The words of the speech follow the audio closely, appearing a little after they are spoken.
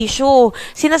issue.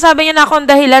 Sinasabi niya na akong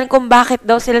dahilan kung bakit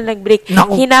daw sila nag-break.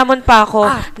 Naku. Hinamon pa ako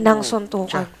ng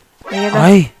suntukan. Ayan na.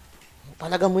 Ay,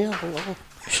 Talaga mo yan kung ako.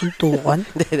 suntukan.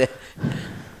 Hindi.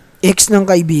 Ex ng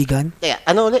kaibigan. Kaya,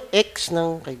 ano ulit? Ex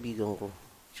ng kaibigan ko.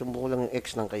 Sumbong ko lang yung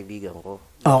ex ng kaibigan ko.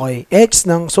 Okay.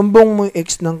 Sumbong mo yung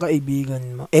ex ng kaibigan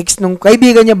mo. Ex ng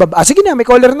kaibigan niya baba. Sige na, may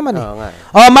caller naman eh. Oo nga.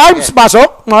 Marbs,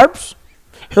 pasok. Marbs.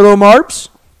 Hello, Marbs.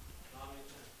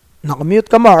 Nakamute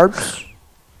ka, Marbs.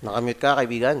 Nakamute ka,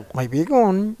 kaibigan?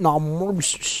 Kaibigan,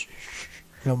 nakamarbs.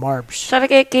 Hello, Marbs. Sabi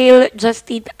kay Kale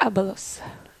Justine Abalos.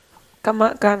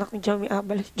 Kamag-anak ni Joey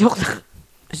Abalos. Joke lang.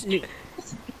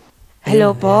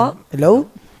 Hello po? Hello?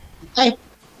 Ay,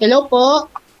 hello po.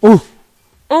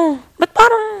 Oh, ba't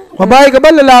parang... Babae ka ba?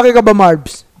 Lalaki ka ba,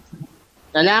 Marbs?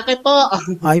 Lalaki po.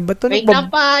 Ay, ba't tunog Wait lang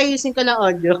pa, ayusin ko lang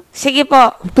audio. Sige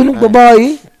po. tunog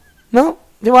babae? No?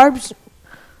 Di Marbs?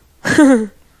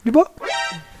 Di ba?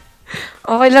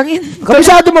 Okay lang yun.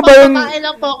 Kabisado mo ba yung... Papakain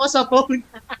lang po ako sa phone.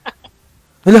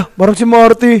 Hala, parang si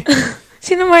Marty.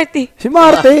 Sino Marty? Si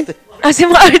Marty? Si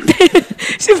Marty.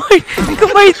 Si Marty. Hindi ko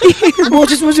Marty.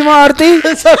 Boses mo si Marty?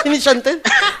 Sabi ni Chantel.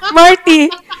 Marty.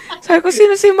 Sabi ko,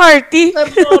 sino si Marty?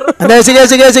 Hindi, sige.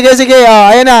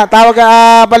 Ayan na, tawag ka,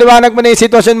 paliwanag mo na yung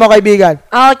sitwasyon mo, kaibigan.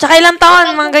 Tsaka ilang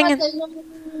taon, mga ganyan.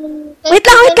 Wait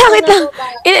lang.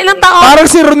 Ilang taon? Parang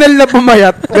si Ronel na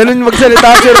pumayat. Ganun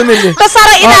magsalita si Ronel eh. Tapos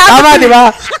sarang Tama, di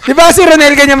ba? Di ba si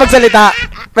Ronel ganyan magsalita?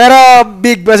 Pero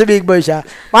big boy siya.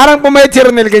 Parang pumayat si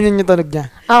Ronel, ganyan yung tunog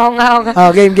niya. Oo nga.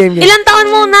 Game. Ilang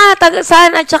taon muna?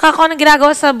 Saan? At saka ako anong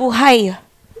ginagawa sa buhay?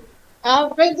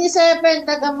 27,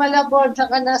 taga Malabon,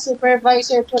 saka na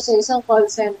supervisor po sa isang call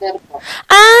center po.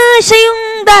 Siya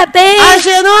yung dati. Si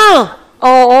ano?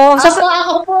 Oo.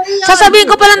 Ako po iyan. Sasabihin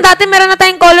ko pa lang dati, meron na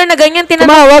tayong caller na ganyan.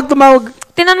 Tumawag.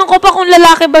 Tinanong ko pa kung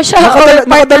lalaki ba siya.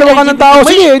 Nakadalawa ka ng tao.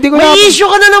 Sige, hindi ko na... May issue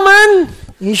ka na naman.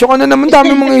 Issue ka na naman.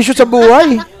 Dami mong issue sa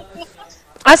buhay.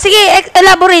 Sige,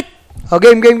 elaborate.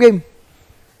 Game.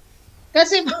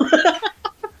 Kasi po,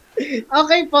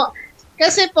 okay po.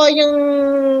 Kasi po, yung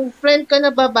friend ko na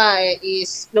babae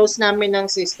is close namin ng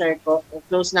sister ko.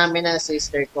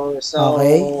 So,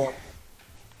 Okay.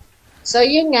 So,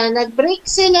 yun nga, nag-break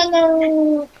sila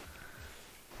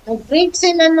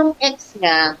nung ex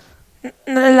niya.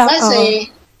 Kasi,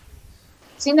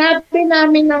 sinabi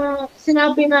namin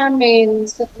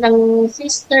ng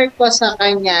sister ko sa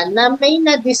kanya na may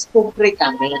na-discover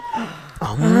kami.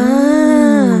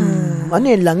 Ano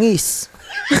yun, langis?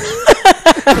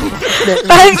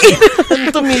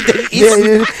 Ano to, Middle East?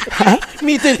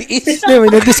 Middle East? Hindi,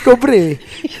 may na-discover eh.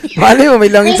 Mali mo, may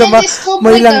langis sa...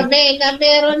 May kami na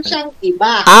meron siyang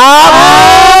iba.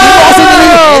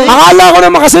 Akala ko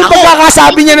naman kasi yung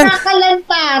pagkakasabi niya ng...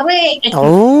 Nakakalantare.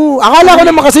 Akala ko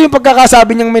naman kasi yung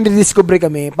pagkakasabi niyang may na-discover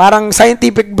kami. Parang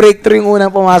scientific breakthrough yung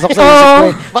unang pumasok sa isip ko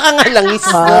eh. Baka nga langis.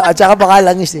 At saka baka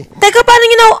langis eh. Teka, paano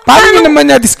Paano niyo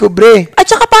naman na-discover? At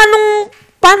saka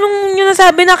paano nyo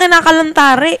nasabi na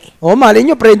kinakalantari? Mali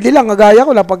niyo, friendly lang. Kagaya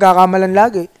ko lang, pagkakamalan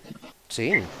lagi.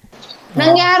 Same.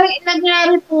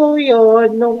 Nangyari po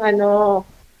yun nung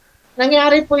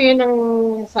nangyari po yun ng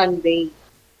Sunday.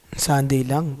 Sunday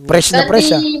lang. Fresh na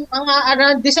fresh ah. Mga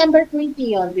around December 20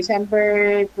 yun. December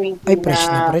 20 Ay, fresh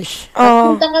na fresh.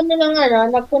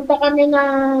 Nagpunta kami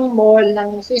ng mall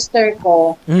ng sister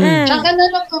ko. Tsaka na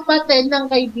ng kapatid ng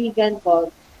kaibigan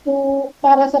ko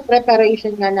para sa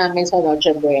preparation nga namin sa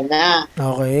Noche Buena.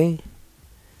 Okay.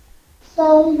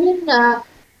 So, yun na.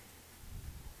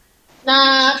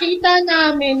 Nakita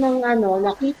namin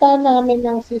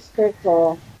ng sister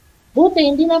ko. Buti,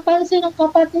 hindi napansin ng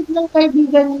kapatid ng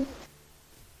kaibigan.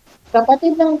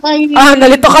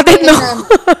 Nalito ka din, no?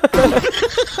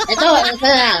 Ito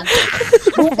na.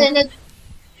 Buti,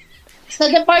 sa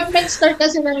department store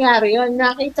kasi nangyari yun.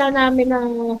 Nakita namin ng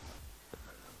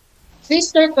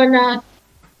sister ko na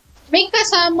may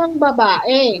kasamang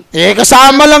babae.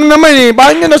 Kasama lang naman eh.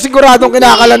 Paano nyo na siguradong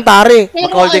kinakalantari?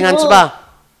 Mag-holding hands ba?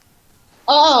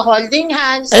 Oo, holding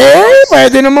hands.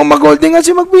 Pwede namang mag-holding hands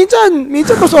yung magpinsan.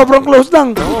 Minsan ko sobrang close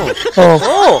lang.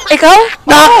 Ikaw?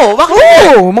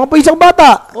 Mga paisang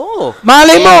bata.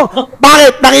 Malay mo.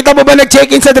 Bakit? Nakita mo ba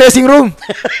nag-check-in sa dressing room?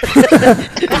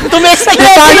 Tumesting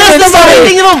sa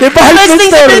meeting room.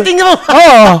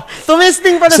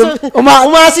 Tumesting pa na sa...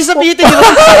 Umasi sa meeting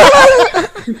room.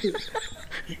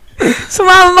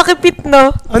 Sumama makipit,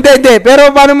 no? Hindi.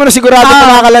 Pero paano mo na sigurado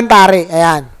makakalantari?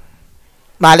 Ayan.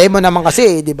 Malay mo naman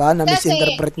kasi, di ba?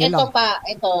 Na-misinterpret nyo lang.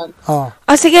 Ito.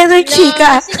 Sige,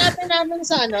 chika.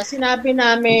 Sinabi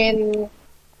namin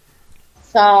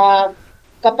sa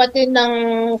kapatid ng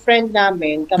friend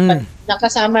namin,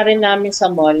 nakasama rin namin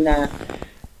sa mall na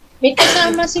May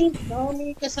kasama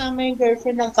may kasama yung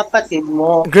girlfriend ng kapatid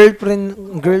mo. Girlfriend,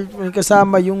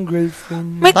 kasama yung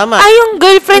girlfriend. May, Tama. yung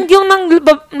girlfriend yung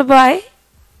babae?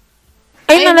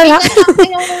 Ay, ng lalaki.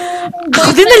 Ako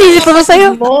din nalilito na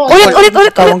sa'yo. Ulit.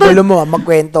 Ikaw ang gulo mo,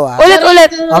 magkwento Ulit.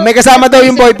 May kasama daw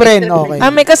yung boyfriend. Okay.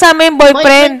 May kasama yung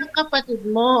boyfriend. ng kapatid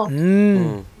mo.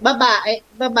 Mm. Babae.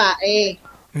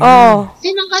 Oh.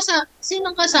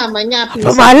 Sinong kasama niya?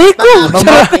 Pamali ko.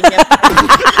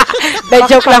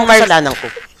 Joke lang, Mars. Kasalanan ko.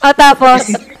 Tapos?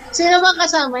 Sino ba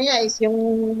kasama niya? Is yung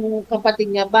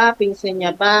kapatid niya ba? Pinsan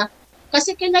niya ba?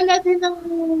 Kasi kilala din ng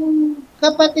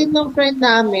kapatid ng friend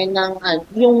namin,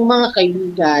 yung mga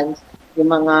kaibigan, yung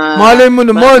mga... Malay mo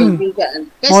naman. Kaibigan.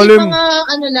 Kasi Malay mo.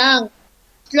 mga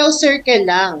close circle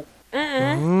lang.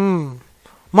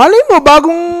 Malay mo,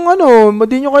 bagong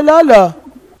hindi nyo kilala.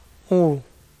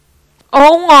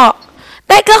 Oo nga.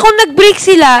 Teka, kung nag-break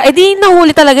sila, edi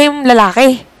nahuli talaga yung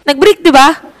lalaki. Nag-break, di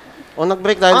ba? O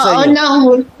nag-break dahil sa Oo, inyo.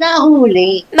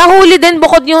 nahuli. Nahuli din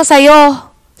bukod yung sa'yo.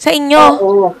 Sa inyo.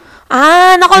 Oo.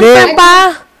 Na-confirm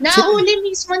pa. Nahuli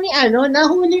mismo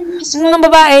Ng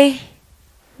babae.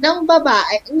 ng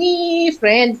babae, ni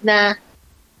friend na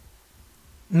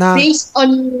based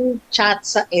on chat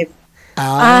sa F.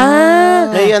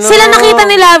 May Sila nakita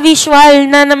nila visual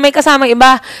na may kasamang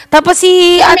iba. Tapos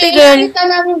si ate girl. Nakita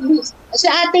namin si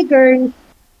ate girl,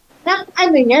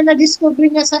 na-discover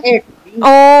niya sa FB.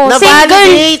 Oh,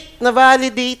 single.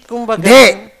 Na-validate, kumbaga.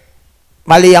 Hindi.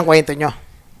 Mali ang kwento nyo.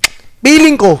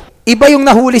 Feeling ko, iba yung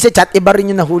nahuli sa chat, iba rin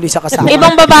yung nahuli sa kasama.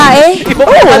 Ibang babae.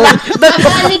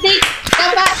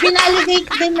 Pinalidate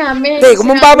din namin. Hindi, kung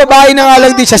mabababae na nga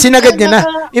lang din siya, sinagad niya na.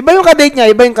 Iba yung kadate niya,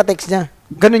 iba yung katext niya.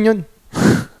 Ganun yun.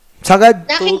 Sagad.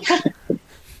 Nakita,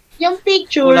 yung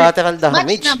picture, Collateral damage.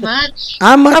 match na match.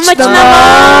 Match na na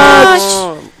match.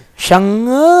 Oh. Siya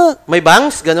nga. May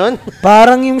bangs, ganon.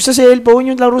 Parang yung sa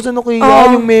cellphone, yung laro sa Nokia,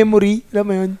 yung memory. Alam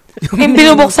mo yun? Yung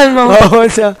binubuksan mo. Oo,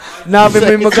 sa nabi mo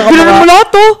yung Bilang mo magkakamaka. lahat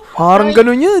to. Parang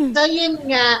ganun yun. So yun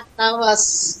nga,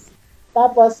 tapos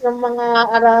ng mga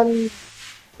around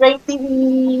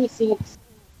 26,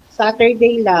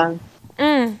 Saturday lang,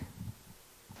 may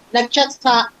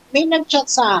nag-chat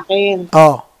sa akin.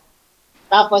 Oo.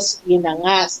 Tapos yun na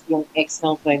nga, yung ex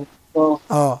ng friend ko.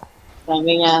 Oo.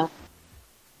 Sabi niya,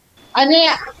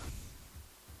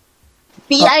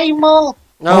 PI mo.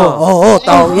 Oo,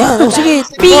 tao yan. Sige.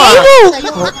 PA mo.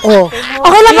 Oo.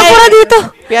 Okay lang ka pura dito.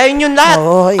 Piyain yun lahat.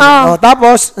 Oo.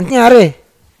 Tapos, anong nangyari?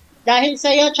 Dahil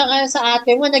sa'yo, tsaka sa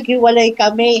ate mo, naghiwalay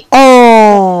kami.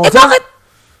 Bakit?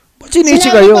 Ba't sinisi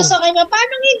Sinabi kayo? ko sa kanya,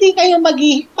 paano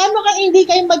hindi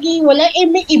kayo maghiwalay?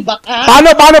 May iba ka.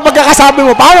 Paano pagkakasabi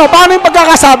mo? Paano yung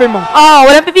pagkakasabi mo?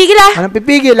 Walang pipigil Anong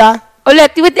pipigil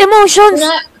Ulit, with emotions.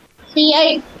 Na,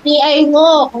 PI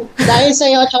mo. Dahil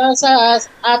sa'yo, tsaka sa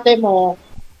ate mo.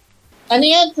 Ano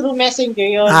yan? Through messenger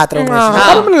yun. True message.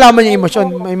 Paano mo nalaman yung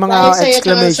emotion? May mga Dahil sa'yo,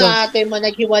 exclamation. tsaka sa ate mo,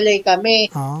 naghiwalay kami.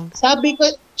 Sabi ko,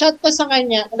 chat ko sa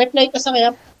kanya, reply ko sa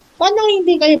kanya, paano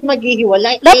hindi kayo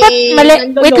maghihiwalay? Dapat, mali.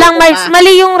 Wait lang, nandoloko Mars. ka.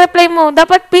 Mali yung reply mo.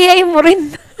 Dapat PI mo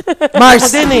rin. Mars.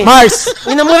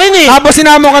 Ina mo rin eh. Tapos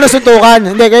sinamo ka ng suntukan.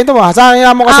 Hindi, ganito mo. Saan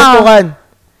sinamo ka suntukan?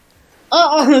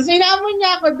 Oo, sinamon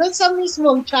niya ako doon sa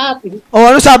mismong chat.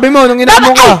 Ano sabi mo nung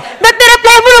inamo ka? Ba't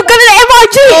nireply mo nung kami na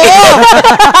emoji?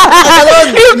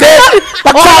 Hindi.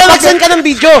 Mag-send ka ng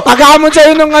video. Pagkakamon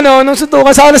sa'yo nung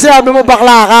suntukan, saan na sinabi mo,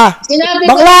 bakla ka? Sinabi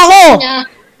Bakla ko ako! sa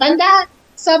kanya,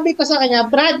 sabi ko sa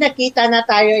kanya, Brad, nakita na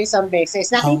tayo isang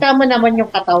beses. Nakita mo naman yung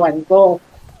katawan ko.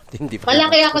 Hindi pa.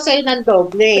 Malaki ako sa'yo ng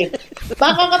doble.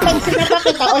 Baka kapag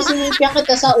sinapakit ako, sinipya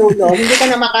kita sa ulo, hindi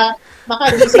ka na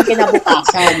makagising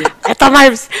kinabukasan. Eto,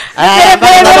 Mars. Ay,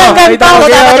 Nireply mo ng ganito.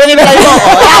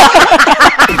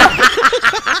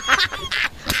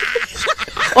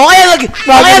 O kaya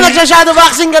nagsha-shadow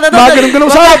boxing ka na doon. Ganun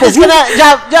sa Practice ka na.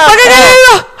 Jab. Pagkagaling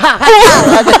mo.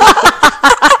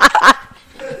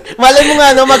 Malay mo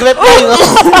nga, mag-reply mo.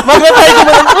 Mag-reply ko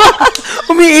mo.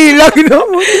 Umiilag,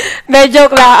 May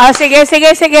joke lang. Sige.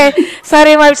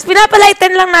 Sorry, Mars.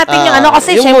 Pinapalighten lang natin yung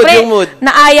kasi yung syempre, mood.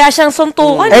 naaya siyang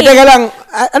suntukan Teka lang.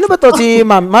 Ano ba to? Si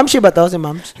Ma'am? Ma'am, ba to? Si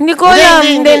Ma'am? Hindi ko alam.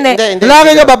 Hindi.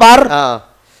 Lalaki ka ba, Par?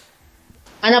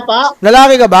 Ano po?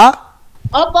 Lalaki ka ba?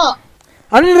 Opo.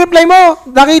 Ano yung reply mo?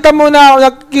 Nakita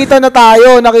na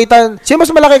tayo. Sino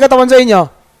mas malaki katawan sa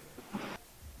inyo?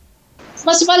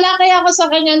 Mas malaki ako sa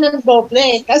kanya ng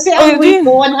doble. Kasi ang weight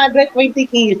mo, 120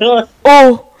 kilos.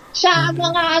 Siya,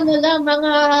 mga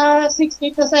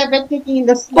 60 to 70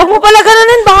 kilos. Huwag mo pala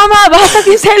ganunin. Baka mabasag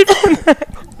yung cellphone.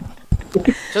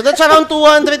 So that's around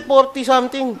 240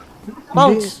 something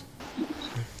pounds.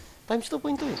 Times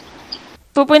 2.2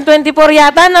 2.24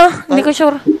 yata, no? Hindi ko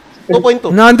sure. 2.2.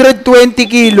 120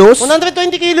 kilos?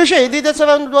 120 kilos siya eh. That's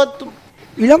around what?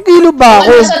 Ilang kilo ba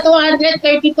ako? Sa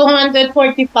 230 to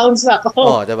 140 pounds ako.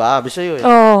 Oh, diba? Abi sa'yo eh.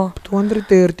 Oo.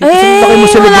 230. Eh, Kasi laki mo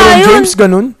si wala Lebron yun. James,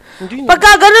 ganun. Hindi na.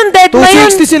 Pagka ganun, dead na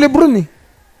yun. 260 si Lebron eh.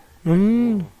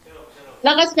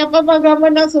 Lakas niya pa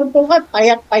magawa ng suntukan,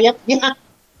 payat-payat niya.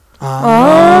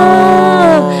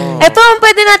 Ito ang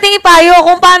pwede nating ipayo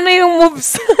kung paano yung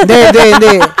moves.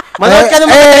 Hindi. Manood ka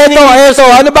naman sa Ito.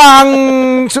 Ano ba ang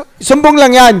sumbong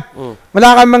lang yan?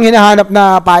 Wala kang mang hinahanap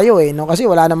na payo eh, no? Kasi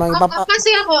wala namang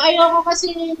Kasi ako, ayoko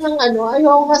kasi ng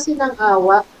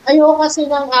awa. Ayoko kasi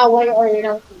ng away or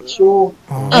ng issue.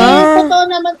 Totoo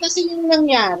naman kasi yung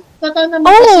nangyari.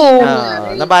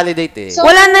 Na-validate eh. So,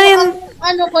 Wala na yun.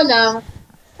 Ano ko lang,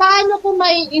 paano ko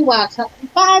maiiwasan?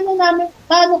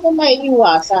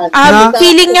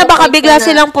 Feeling niya baka bigla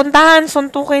silang puntahan,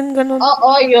 suntukin, ganun.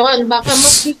 Oo, yun. Baka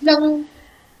biglang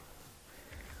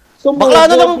Bakla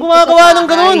na lang ang gumagawa ng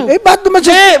ganun. Eh, ba't naman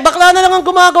siya? Bakla na lang ang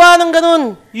gumagawa ng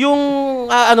ganun. Yung,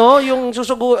 yung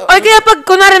susugo. O kaya pag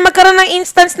kunwari magkaroon ng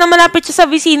instance na malapit siya sa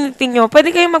vicinity nyo, pwede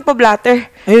kayong magpa-blatter.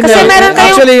 Ayun, Kasi meron kayong,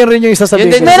 actually, yun rin yung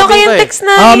isasabihin. Yun din. meron sabihin kayong ko eh. text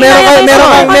na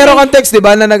Meron kang text, di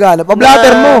ba, na nag-ano.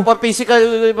 Pa-blatter mo. Pa-physical.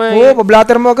 Oo,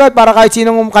 pa-blatter mo agad para kahit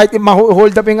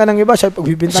ma-hold upin ka ng iba, siya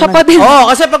pagbibintan Siya pa din.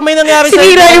 Oo, kasi pag may nangyari sa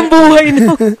Sinira yung buhay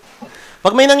no.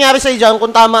 Pag may nangyari sa dyan,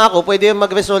 kung tama ako, pwede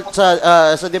mag-result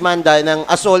sa demanda ng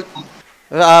assault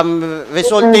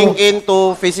resulting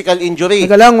into physical injury.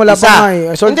 Teka lang, wala pa nga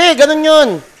eh. Assault. Hindi, ganun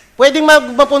yun. Pwedeng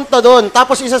mapunta doon.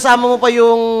 Tapos isasama mo pa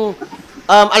yung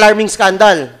alarming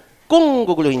scandal kung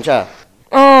guguluhin siya.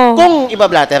 Oo. Kung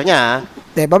iba-blatter niya.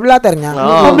 Hindi, pa-blatter niya.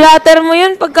 Oo. Mablatter mo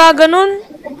yun pagka ganun.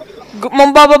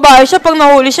 Mambababae siya pag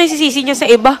nahuli siya, isisisi niya sa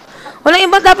iba. Walang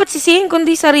iba dapat sisihin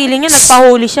kundi sarili niya,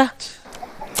 nagpahuli siya.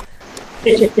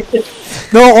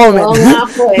 No comment. Oo nga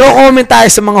po eh. No comment tayo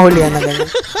sa mga hulihan na ganyan.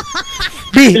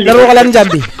 B, laro ka lang dyan,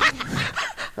 B.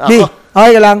 B,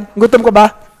 okay ka lang? Gutom ka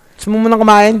ba? Gusto mo munang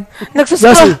kumain?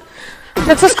 Nagsuscroll.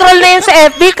 Nagsuscroll na yan sa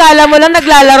FB. Kala mo lang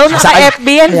naglalaro, naka-FB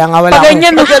yan. Kaya nga wala Pag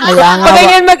ganyan, pag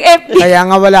ganyan mag-FB. Kaya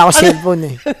nga wala ako cellphone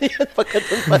eh.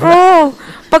 Oo.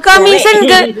 Pagka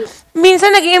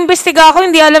minsan nag-iimbestiga ako,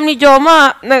 hindi alam ni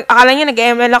Joma. Akala niya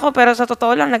nag-ML ako, pero sa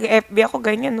totoo lang, nag-FB ako,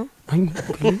 ganyan, no? Ay,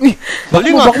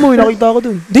 bak mo, nakita ko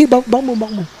dun. Di, bak mo.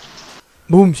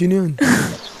 Boom, sino yun?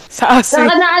 Sa aso.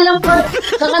 Saka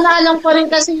naalam ko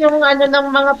rin kasi yung ng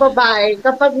mga babae,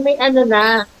 kapag may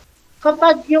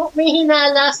kapag yung may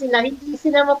hinala sila, hindi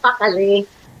sila mapakali.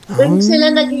 Doon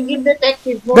sila nagiging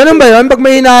detective mo. Ganun ba yun? Pag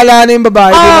may hinahala na yung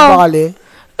babae, di mapakali?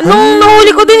 Nung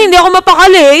nahuli ko din, hindi ako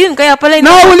mapakali. Yun, kaya pala hindi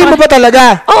Nahuli mo ba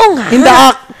talaga? Oo nga. In the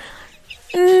act?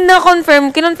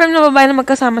 Kinonfirm na babae na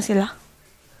magkasama sila.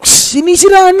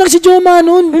 Sinisiraan lang si Joma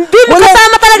nun. Hindi,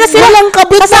 magkasama talaga sila. Walang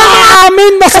kabit na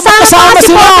amin. Kasama si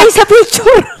sila. Poppy sa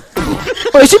picture.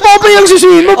 Oy, si Poppy yung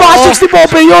susuin mo. Baka 60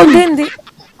 Poppy yun. Hindi.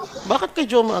 Bakit kay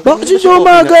Joma? Bakit si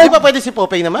Joma agad? Di ba pwede si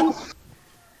Popeye naman?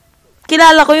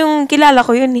 Kilala ko yun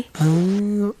eh.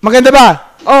 Maganda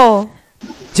ba? Oo.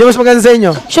 Sino mas maganda sa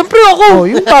inyo? Siyempre ako. Oh,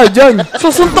 yung tayo dyan.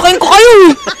 Susuntukin ko kayo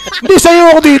eh. Hindi,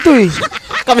 sa'yo ako dito eh.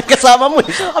 Kami kasama mo eh.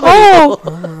 Oo.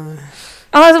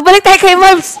 Balik tayo kay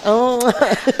Marbs. Oo.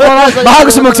 Baka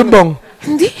gusto magsumbong.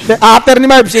 Hindi. After ni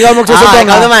Marbs, ikaw magsusumbong.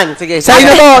 Ikaw naman. Sige. Sa'yo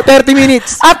na to, 30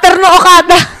 minutes. After no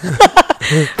Okada.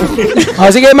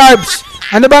 Sige, Marbs.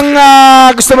 Ano bang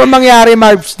gusto mo mangyari,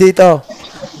 Marbs, dito?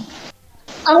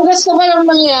 Ang gusto ko lang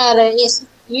mangyari is,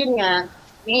 yun nga,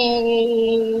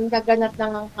 naganap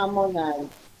ng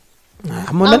hamonan.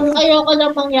 Ang ayoko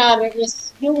lang mangyari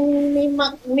is, yung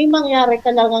may mangyari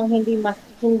ka lang ang hindi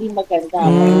maganda.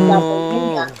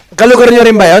 Yun nga. Kalugar nyo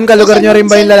rin ba yun? Kalugar nyo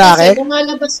rin ba yung lalaki? Kasi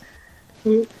lumalabas,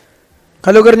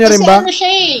 Kalugar nyo rin ba? kasi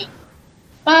siya eh.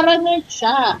 Paranoid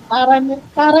siya.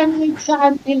 Paranoid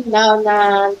siya until now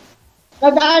na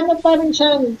nadaano pa rin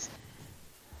siya.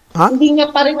 Ha? Hindi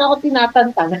niya pa rin ako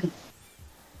tinatantanan.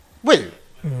 Well,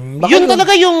 yun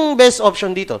talaga yung best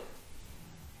option dito.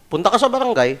 Punta ka sa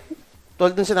barangay,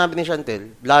 tulad ng sinabi ni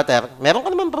Chantel, blatter, meron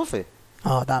ka naman proof eh.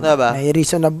 Oo, tama. Diba? May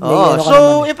reason na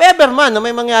So, if ever man na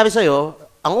may mangyari sa'yo,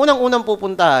 ang unang-unang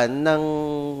pupuntahan ng,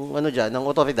 ng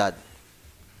otoridad,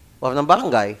 o ng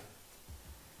barangay,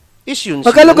 is yun.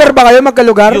 Magkalugar ba kayo?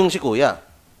 Magkalugar? Yung si kuya.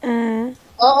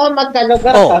 Oo,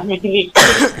 magkalugar kami.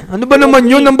 Ano ba naman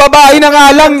yun? Ang babae na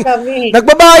nga lang.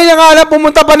 Nagbabae na nga lang,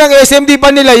 pumunta pa ng SM, di pa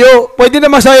nilayo. Pwede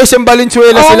naman sa SM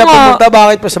Valenzuela sila pumunta.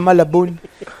 Bakit pa sa Malabon?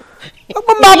 Pag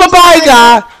mambababae ka,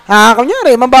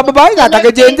 kunyari, mambababae ka,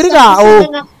 taga-gentry ka,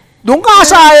 doon ka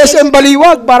sa SM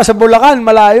Baliwag para sa Bulacan,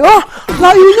 malayo.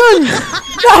 Layo nun.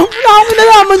 Wala akong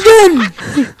kinalaman dyan.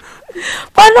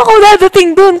 Paano ako dadating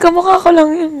doon? Kamukha ko lang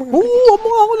yun. Oo,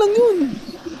 mukha ko lang yun.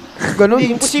 Ganun.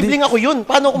 Hindi, imposibleng ako yun.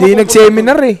 Paano ako Di mapupunta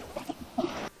nag-seminar eh.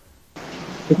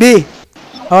 Di,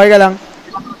 okay ka lang.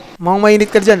 Mukhang mainit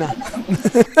ka dyan ah.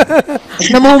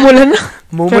 Namumula na.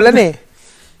 Mumulan eh.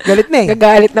 Galit na eh.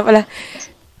 Gagalit na pala.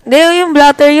 Hindi, yung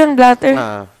blatter yun, blatter.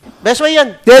 doon? Best way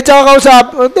yan. Di, tsaka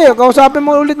kausapin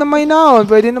mo ulit ng mahinahon.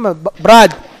 Pwede naman.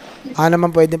 Brad, naman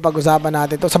pwedeng pag-usapan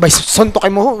natin to. Sabay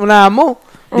suntokin mo, unahan mo.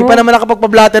 Di pa naman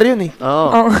nakapagpa-blatter yun eh.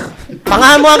 Oo. Oh.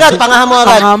 Pangahan mo agad. Pangahan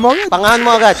Pangahan mo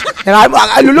agad. Nakain mo,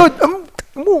 alulod.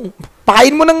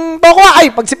 Pakain mo ng tokwa.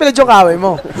 Ay, pagsipilad yung kaway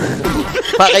mo.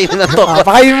 Pakain na to.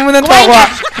 Pakain mo ng tokwa.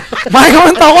 Pakain mo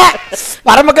ng tokwa.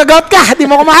 Para magkagout ka. Di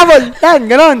mo kumahabol. Yan,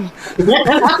 ganon.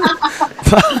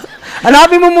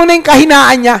 Hanapin mo muna yung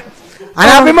kahinaan niya.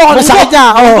 Hanapin mo kung sakit niya.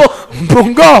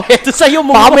 Munggo. Ito sa'yo,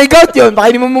 Baka munggo. may gout yun.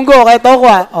 Pakainin mo munggo. Kaya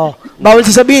tokwa. Bawal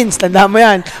siya sa beans. Tandaan mo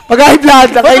yan. Pag high blood,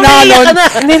 kahinaan nun.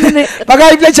 Hindi. Pag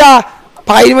high blood siya,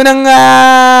 pakainin mo ng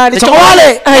lechong kawali.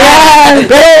 Ayan.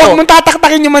 Pero huwag mong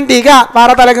tataktakin yung mantika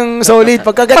para talagang solid.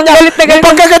 Pagkagat niya, Panggalit na galit. yung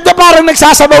pagkagat niya parang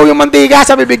nagsasabaw yung mantika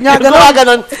sa bibig niya. Ganon.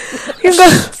 Ganon. Yung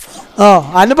gal-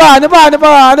 Ano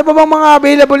ba bang mga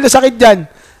available na sakit dyan?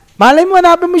 Malay mo,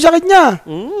 hanapin mo yung sakit niya.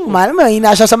 Malay mo,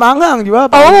 hina siya sa manghang, di ba?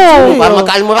 Oo. Para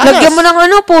magkain mo ranas. Lagyan mo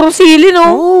ng puro sili, no?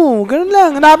 Oo, ganun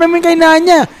lang. Hanapin mo yung kainaan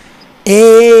niya.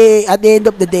 At the end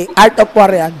of the day, art of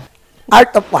war yan. Art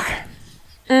of war.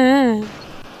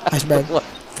 As bad.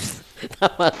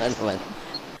 Tama ka naman.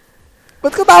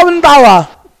 Ba't ka tawa ng tawa?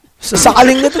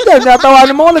 Sasakaling nito dyan.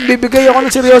 Natawanan mo ako, nagbibigay ako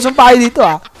ng seryosong pahay dito,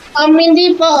 ah.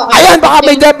 Hindi po. Ayan, baka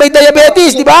may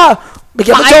diabetes, di ba?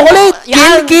 Bigyan mo chocolate.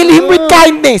 Kill him with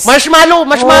kindness. Marshmallow.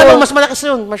 Mas malakas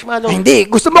yun. Marshmallow. Ay, hindi.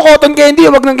 Gusto mo cotton candy.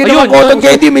 Huwag nang ginawa Ayun, cotton yun.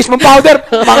 candy. Mismo powder.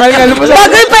 Pangalingan mo lang.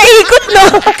 Bagay pa ikot, no?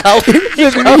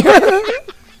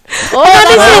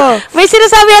 May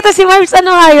sinasabi yata si Marbs,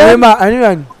 ano nga yun? Ano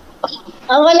yan?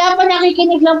 Wala po,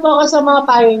 nakikinig lang po ako sa mga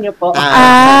payo niyo po.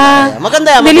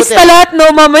 Maganda yan. Nilista lahat, no?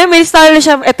 Mamaya may lista na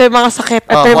siya. Ito yung mga sakit.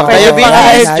 Ito yung pwede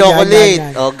Diabetes, Yan. chocolate,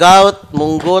 gout,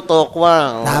 munggo,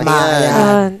 tokwa. Tama, Ayan.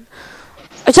 yan.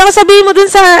 At saka sabihin mo dun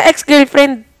sa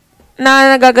ex-girlfriend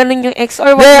na nagaganon yung ex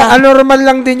or Hindi, wala. normal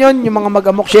lang din yun. Yung mga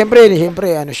mag-amok. Siyempre,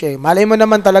 ano siya. Malay mo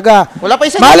naman talaga. Wala pa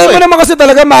isa Malay dito mo eh. naman kasi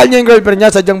talaga mahal niya yung girlfriend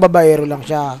niya. Sadyang babaero lang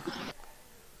siya.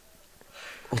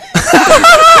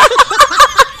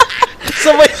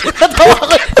 So, may natawa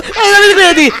ko. Ay, narinig ko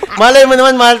Eddie. Malay mo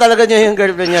naman, mahal talaga niya yung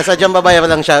girlfriend niya. Sadyang babae pa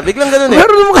lang siya. Biglang ganun eh.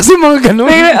 Meron naman kasi mga ganun.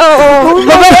 Oo.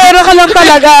 Babaero ka lang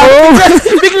talaga.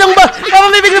 Biglang ba? Tama,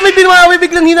 may binawi,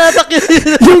 biglang hinatak yun.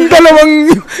 Yung dalawang...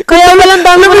 Kaya walang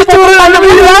dami mo itsura.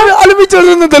 Alam mo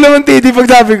itsura ng dalawang titi pag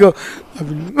sabi ko.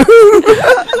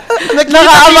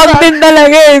 Nakaamag din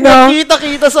talaga eh, no?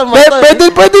 Kita sa mata.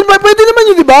 Pwede naman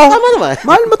yun, di ba? Tama naman.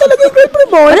 Mahal mo talaga yung girlfriend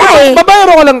mo. Wala eh.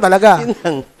 Babayero ka lang talaga. Yun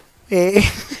lang.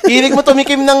 Hilig mo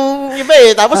tumikim ng iba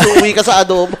eh. Tapos uuwi ka sa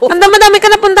adobo. Ang dami-dami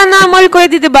ka napunta na mall ko,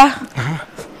 di ba?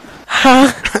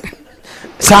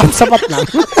 Sapat lang.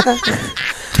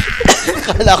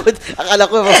 akala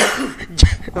ko,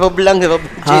 Rob lang, Rob.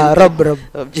 Rob.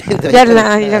 Yan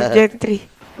na, yung Gen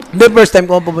 3. Hindi, first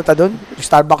time ko pumunta doon.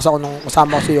 Starbucks ako nung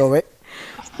kasama ko si Yowie.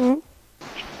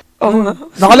 Oo nga.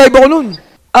 Naka-live ako noon.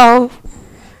 Oo.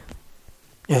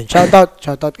 Yan,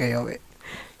 shoutout kay Yowie.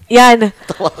 Yan.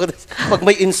 Tawa ko. Pag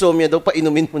may insomnia daw,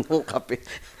 painumin mo ng kape.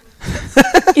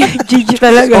 Gigi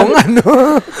talaga. Kung ano.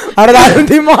 Araw-araw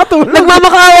hindi makatulog.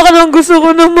 Nagmamakaawa ka lang, gusto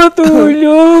ko na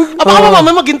matulog. Baka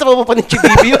mamaya mag-intrawa pa ni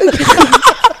Chibibi yun.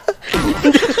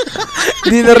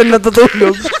 Hindi na rin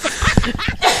natutulog.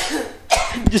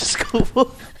 Diyos ko po.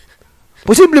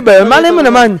 Posible ba yun? Malay mo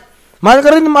naman. Mahal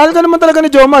ka naman talaga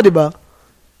ni Joma, di ba?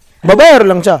 Babayar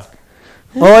lang siya.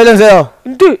 Okay lang sa'yo.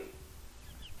 Hindi.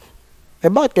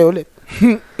 Bakit kayo ulit?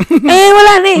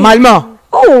 Wala na eh. Mahal mo?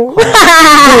 Oo.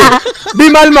 Di,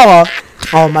 mahal mo ko?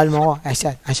 Mahal mo ko.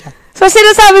 Asyan. So,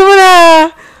 sinasabi mo na,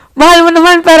 mahal mo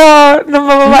naman, pero nang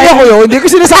Hindi mababae. ako yun. Hindi ko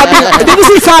sinasabi.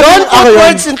 Don't ako put yun.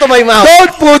 words into my mouth.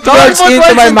 Don't put words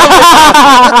into my mouth.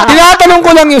 Tinatanong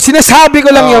ko lang yun. Sinasabi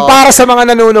ko lang yun para sa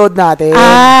mga nanonood natin.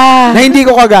 Na hindi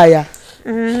ko kagaya.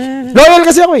 Loyal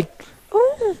kasi ako eh.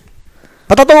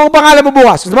 Patatawa ko pangalan mo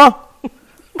bukas. Gusto mo?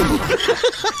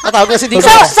 Matawag na si Dito.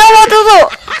 Sa matuto.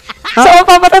 Sa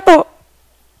mapapatato.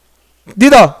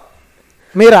 Dito.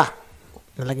 Mira.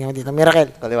 Nalagyan mo dito.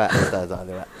 Miracle. Kaliwa. Ito,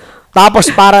 kaliwa.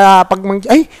 Tapos para pag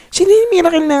ay, sino yung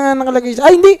Miracle na nakalagay sa...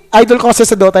 Ay, hindi. Idol ko kasi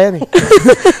sa Dota yan eh.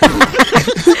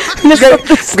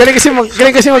 galing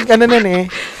kasi mag ano nun eh.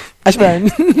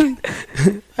 Ashman.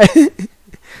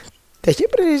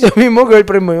 Siyempre, sabi mo,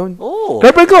 girlfriend mo yun. Oo.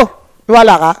 Girlfriend ko.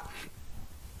 Wala ka?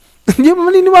 Hindi mo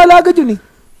maniniwala agad yun eh.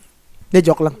 Hindi,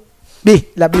 joke lang. B,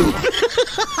 love you.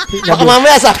 Baka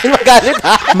mamaya sa akin magalit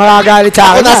ha. Magagalit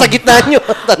sa Ako akin. nasa gitna nyo.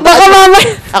 Baka mamaya,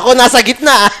 Ako nasa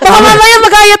gitna. baka mamaya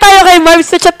magaya tayo kay Marbs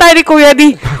sa chat tayo ni Kuya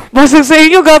D. Basag sa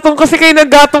inyo, gatong kasi kayo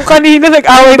naggatong kanina,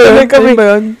 nag-away tuloy kami. Ano ba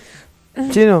yun?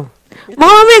 Sino?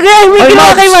 Baka mamaya gaya, may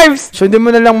ginawa kay Marbs. Sundin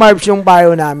mo na lang, Marbs, yung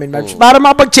payo namin, Marbs. Para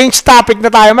makapag-change topic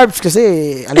na tayo, Marbs, kasi,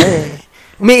 alam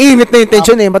umiinit na yung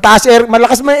tension eh.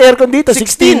 Malakas man yung aircon dito,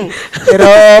 16. Pero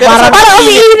parang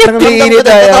umiinit. Umiinit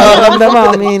tayo. Ramdam mo,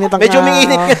 umiinit ang Medyo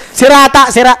umiinit ka.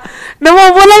 Sira.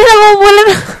 Namumulan.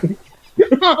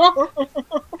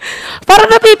 Parang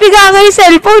napipiga nga yung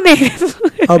cellphone eh.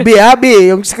 Oh, B,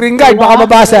 yung screen guard, baka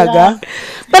mabasag, ha?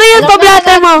 Pero yun,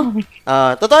 pablata mo.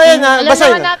 Totoo yan ha. Alam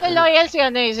Basta naman natin loyal si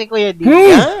Kuya D.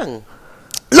 Yan.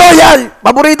 Loyal!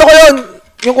 Paborito ko yun!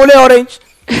 Yung kulay orange.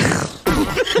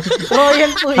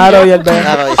 Royal po Royal ba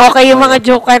yan? Okay yung mga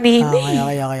joke kanina.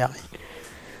 Okay.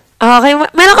 Okay,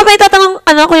 meron ka ba itatanong,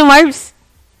 Kuya Marbs?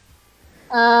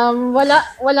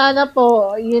 Wala na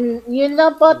po. Yun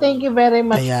lang po. Thank you very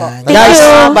much po. Ayan. Thank Guys,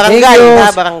 you. Barangay, thank you.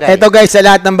 barangay. Ito guys, sa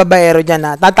lahat ng babaero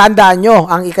dyan, tatandaan nyo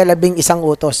ang ikalabing isang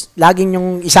utos. Laging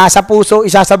yung isa sa puso,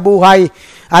 isa sa buhay,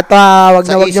 at wag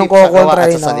Sa na wag isip, yung sa gawa at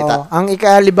kukontrahin. sa salita. Ang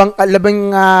ikalabing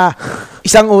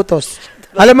isang utos.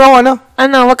 Alam mo ano?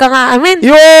 Wag ka nga amin.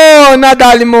 Yun,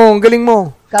 nadali mo, ang galing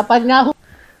mo. Kapag nga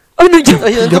Joke?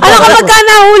 Ayun. Ano kapag ka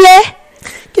nahuli?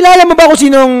 Kilala mo ba kung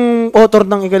sinong author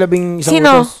ng ikalabing isang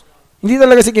Sino? utos? Hindi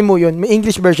talaga si Kim Woo yun. May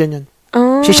English version yun.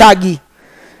 Oh. Si Shaggy.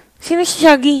 Sino si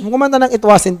Shaggy? Ang kumanta ng It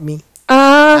Wasn't Me.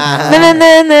 Na.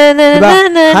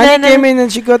 Honey came in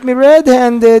and she got me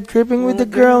red-handed, creeping with the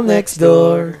girl next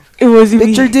door. It was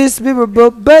Picture this, we were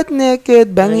both butt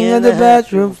naked, banging on the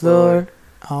bathroom floor.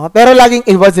 Pero laging,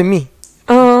 it wasn't me.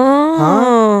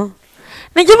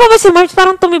 Nandiyan pa ba si Marbs?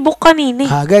 Parang tumibok kanina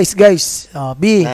eh. Guys. B.